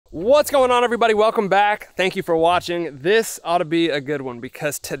What's going on, everybody? Welcome back. Thank you for watching. This ought to be a good one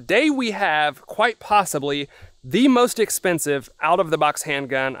because today we have quite possibly the most expensive out-of-the-box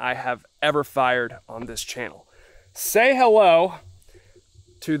handgun I have ever fired on this channel. Say hello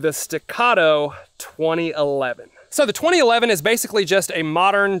to the Staccato 2011. So the 2011 is basically just a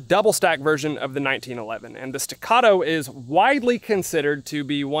modern double stack version of the 1911, and the Staccato is widely considered to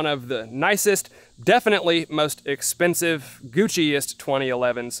be one of the nicest, definitely most expensive, Gucciest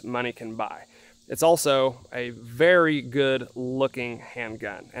 2011s money can buy. It's also a very good looking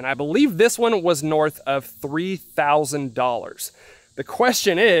handgun, and I believe this one was north of $3,000. The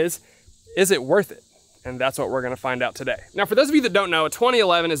question is it worth it? And that's what we're gonna find out today. Now, for those of you that don't know, a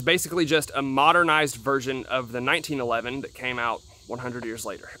 2011 is basically just a modernized version of the 1911 that came out 100 years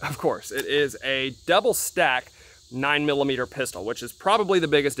later. Of course, it is a double stack 9mm pistol, which is probably the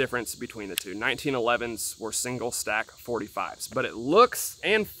biggest difference between the two. 1911s were single stack 45s, but it looks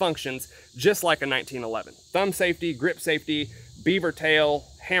and functions just like a 1911. Thumb safety, grip safety, beaver tail,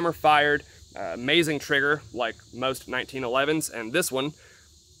 hammer fired, amazing trigger like most 1911s, and this one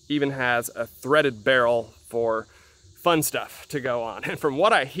even has a threaded barrel for fun stuff to go on. And from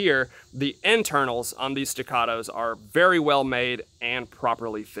what I hear, the internals on these Staccatos are very well made and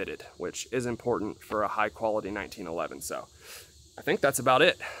properly fitted, which is important for a high quality 1911. So I think that's about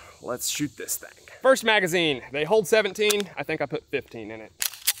it. Let's shoot this thing. First magazine, they hold 17. I think I put 15 in it.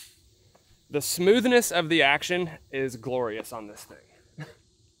 The smoothness of the action is glorious on this thing.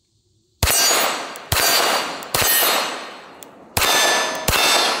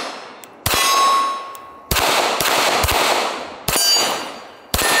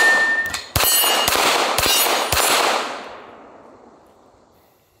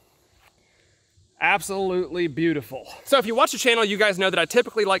 Absolutely beautiful. So if you watch the channel, you guys know that I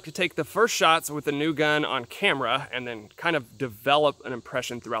typically like to take the first shots with the new gun on camera and then kind of develop an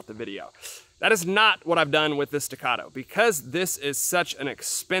impression throughout the video. That is not what I've done with this Staccato. Because this is such an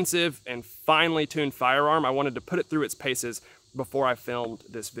expensive and finely tuned firearm, I wanted to put it through its paces before I filmed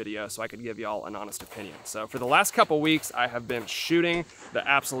this video so I could give y'all an honest opinion. So for the last couple weeks, I have been shooting the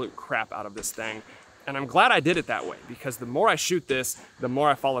absolute crap out of this thing. And I'm glad I did it that way because the more I shoot this, the more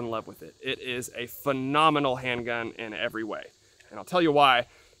I fall in love with it. It is a phenomenal handgun in every way. And I'll tell you why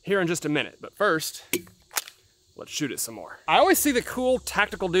here in just a minute. But first, let's shoot it some more. I always see the cool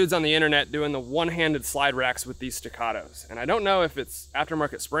tactical dudes on the internet doing the one-handed slide racks with these Staccatos. And I don't know if it's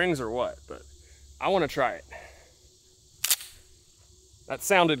aftermarket springs or what, but I want to try it. That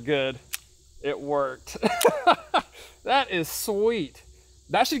sounded good. It worked. That is sweet.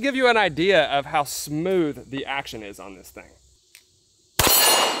 That should give you an idea of how smooth the action is on this thing.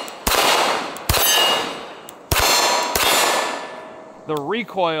 The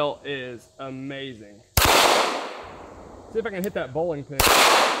recoil is amazing. See if I can hit that bowling pin.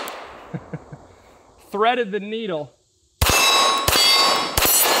 Threaded the needle.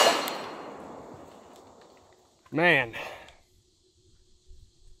 Man.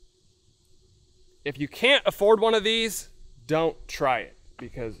 If you can't afford one of these, don't try it,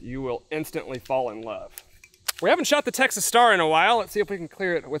 because you will instantly fall in love. We haven't shot the Texas Star in a while. Let's see if we can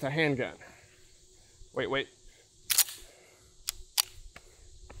clear it with a handgun. Wait.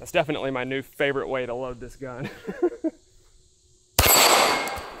 That's definitely my new favorite way to load this gun.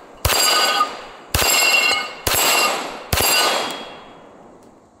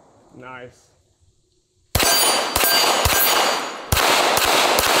 Nice.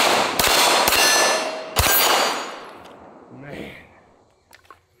 Man.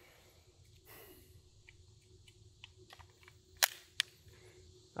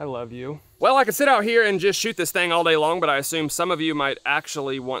 I love you. Well, I could sit out here and just shoot this thing all day long, but I assume some of you might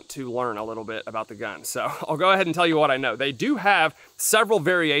actually want to learn a little bit about the gun. So I'll go ahead and tell you what I know. They do have several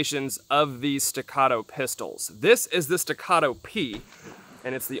variations of these Staccato pistols. This is the Staccato P,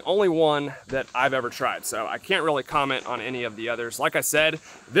 and it's the only one that I've ever tried. So I can't really comment on any of the others. Like I said,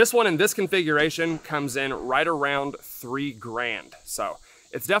 this one in this configuration comes in right around $3 grand. So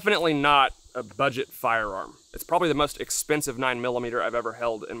it's definitely not a budget firearm. It's probably the most expensive 9mm I've ever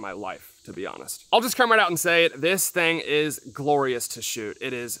held in my life, to be honest. I'll just come right out and say it. This thing is glorious to shoot.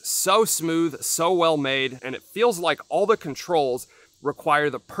 It is so smooth, so well made, and it feels like all the controls require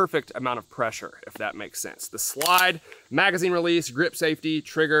the perfect amount of pressure, if that makes sense. The slide, magazine release, grip safety,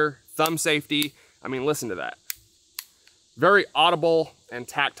 trigger, thumb safety. I mean, listen to that. Very audible and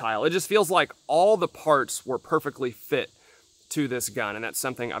tactile. It just feels like all the parts were perfectly fit to this gun, and that's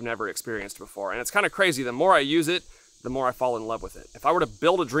something I've never experienced before. And it's kind of crazy. The more I use it, the more I fall in love with it. If I were to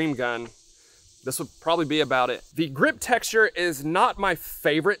build a dream gun, this would probably be about it. The grip texture is not my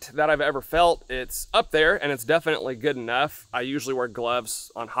favorite that I've ever felt. It's up there and it's definitely good enough. I usually wear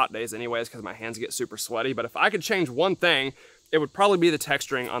gloves on hot days anyways because my hands get super sweaty, but if I could change one thing, it would probably be the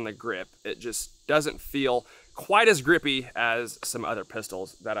texturing on the grip. It just doesn't feel quite as grippy as some other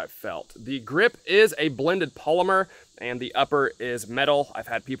pistols that I've felt. The grip is a blended polymer and the upper is metal. I've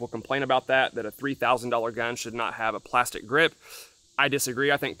had people complain about that a $3,000 gun should not have a plastic grip. I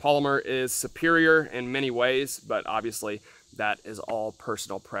disagree. I think polymer is superior in many ways, but obviously that is all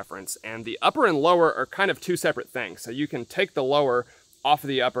personal preference. And the upper and lower are kind of two separate things. So you can take the lower off of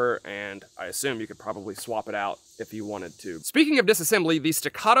the upper, and I assume you could probably swap it out if you wanted to. Speaking of disassembly, the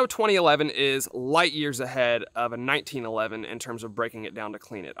Staccato 2011 is light years ahead of a 1911 in terms of breaking it down to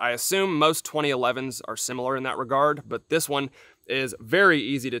clean it. I assume most 2011s are similar in that regard, but this one is very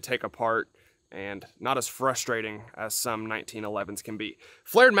easy to take apart and not as frustrating as some 1911s can be.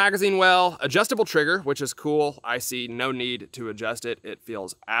 Flared magazine well, adjustable trigger, which is cool. I see no need to adjust it. It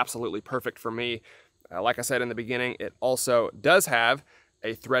feels absolutely perfect for me. Like I said in the beginning, it also does have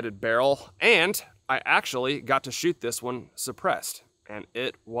a threaded barrel, and I actually got to shoot this one suppressed, and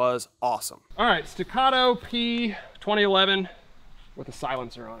it was awesome. All right, Staccato P 2011 with a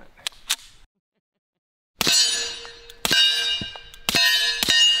silencer on it.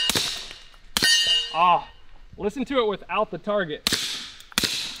 Ah, listen to it without the target.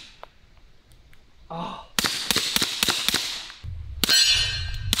 Ah.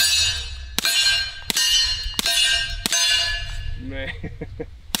 Man.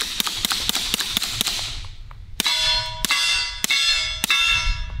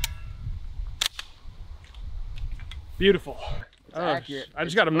 Beautiful. It's accurate. I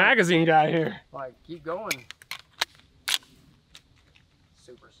just got a magazine guy here. Like, keep going.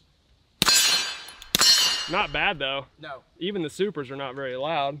 Supers. Not bad though. No. Even the supers are not very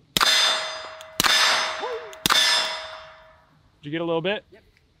loud. Did you get a little bit? Yep.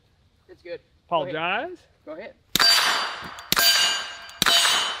 It's good. Apologize. Go ahead.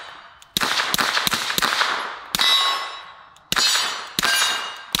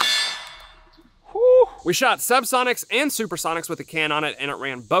 Whew. We shot subsonics and supersonics with the can on it, and it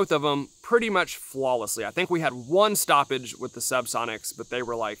ran both of them pretty much flawlessly. I think we had one stoppage with the subsonics, but they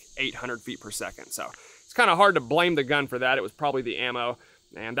were like 800 feet per second. So it's kind of hard to blame the gun for that. It was probably the ammo,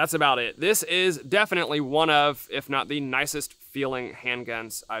 and that's about it. This is definitely one of, if not the nicest feeling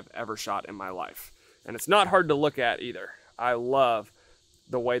handguns I've ever shot in my life. And it's not hard to look at either. I love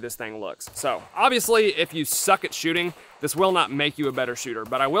the way this thing looks. So obviously, if you suck at shooting, this will not make you a better shooter,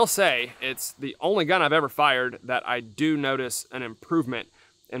 but I will say it's the only gun I've ever fired that I do notice an improvement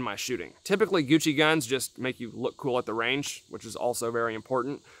in my shooting. Typically Gucci guns just make you look cool at the range, which is also very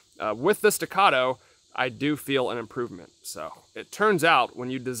important. With the Staccato, I do feel an improvement. So it turns out when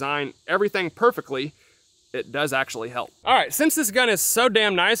you design everything perfectly, it does actually help. All right, since this gun is so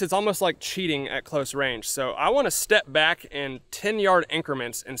damn nice, it's almost like cheating at close range. So I want to step back in 10-yard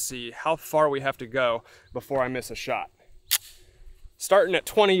increments and see how far we have to go before I miss a shot. Starting at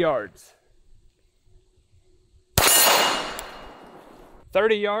 20 yards.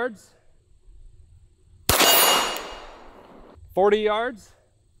 30 yards. 40 yards.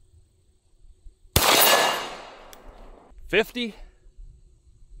 50.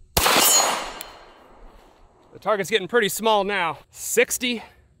 The target's getting pretty small now. 60.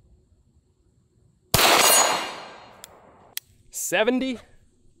 70.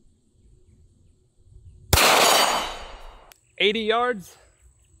 80 yards.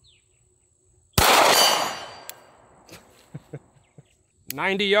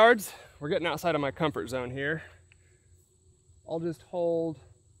 90 yards. We're getting outside of my comfort zone here. I'll just hold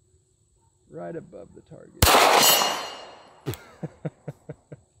right above the target.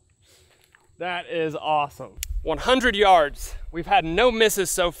 That is awesome. 100 yards. We've had no misses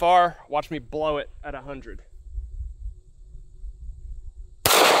so far. Watch me blow it at 100.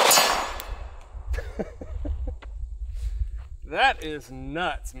 That is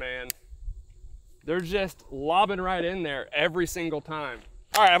nuts, man. They're just lobbing right in there every single time.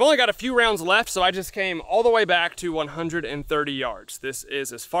 All right, I've only got a few rounds left, so I just came all the way back to 130 yards. This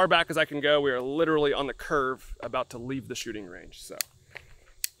is as far back as I can go. We are literally on the curve about to leave the shooting range, so.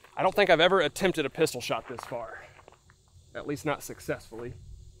 I don't think I've ever attempted a pistol shot this far, at least not successfully.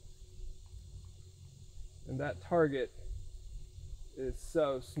 And that target is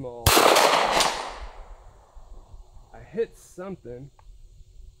so small. I hit something.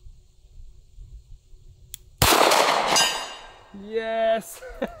 Yes!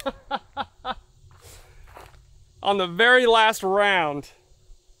 On the very last round,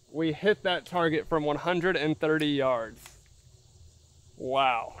 we hit that target from 130 yards.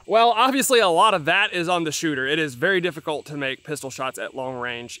 Wow. Well, obviously a lot of that is on the shooter. It is very difficult to make pistol shots at long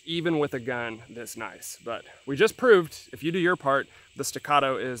range, even with a gun this nice. But we just proved, if you do your part, the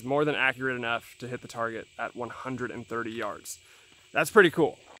Staccato is more than accurate enough to hit the target at 130 yards. That's pretty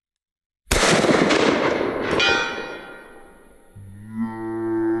cool.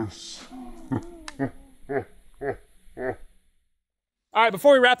 Yes. All right,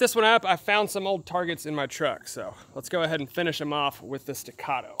 before we wrap this one up, I found some old targets in my truck, so let's go ahead and finish them off with the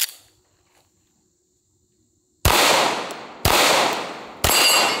Staccato.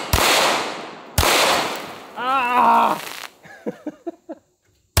 Ah!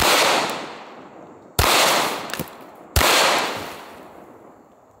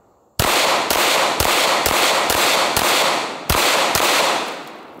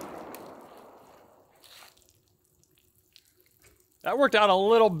 That worked out a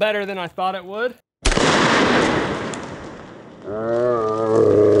little better than I thought it would.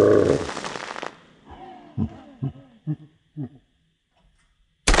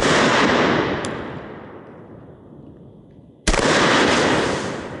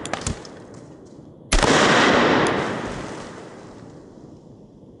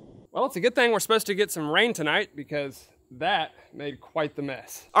 Well, it's a good thing we're supposed to get some rain tonight because that made quite the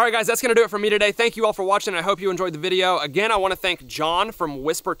mess. All right, guys, that's gonna do it for me today. Thank you all for watching. I hope you enjoyed the video. Again, I wanna thank John from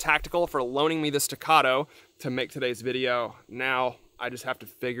Whisper Tactical for loaning me the Staccato to make today's video. Now, I just have to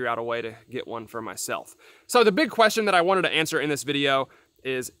figure out a way to get one for myself. So the big question that I wanted to answer in this video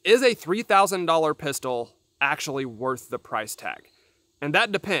is a $3,000 pistol actually worth the price tag? And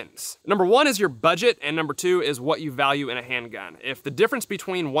that depends. Number one is your budget, and number two is what you value in a handgun. If the difference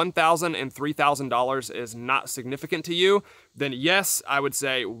between $1,000 and $3,000 is not significant to you, then yes, I would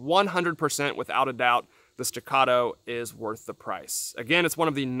say 100% without a doubt, the Staccato is worth the price. Again, it's one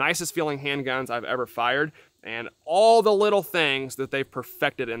of the nicest feeling handguns I've ever fired, and all the little things that they've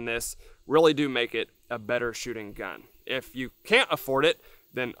perfected in this really do make it a better shooting gun. If you can't afford it,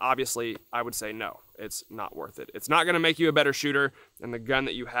 then obviously I would say no, it's not worth it. It's not gonna make you a better shooter, and the gun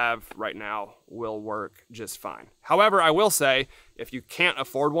that you have right now will work just fine. However, I will say, if you can't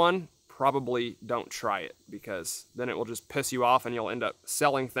afford one, probably don't try it, because then it will just piss you off and you'll end up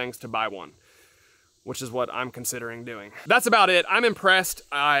selling things to buy one, which is what I'm considering doing. That's about it. I'm impressed.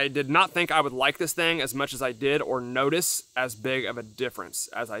 I did not think I would like this thing as much as I did or notice as big of a difference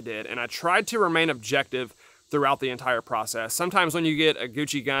as I did, and I tried to remain objective throughout the entire process. Sometimes when you get a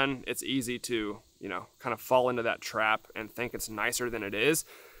Gucci gun, it's easy to, kind of fall into that trap and think it's nicer than it is.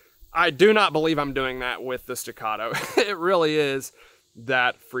 I do not believe I'm doing that with the Staccato. It really is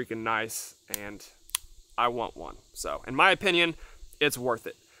that freaking nice, and I want one. So, in my opinion, it's worth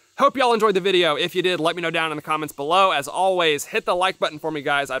it. Hope y'all enjoyed the video. If you did, let me know down in the comments below. As always, hit the like button for me,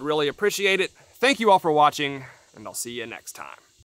 guys. I'd really appreciate it. Thank you all for watching, and I'll see you next time.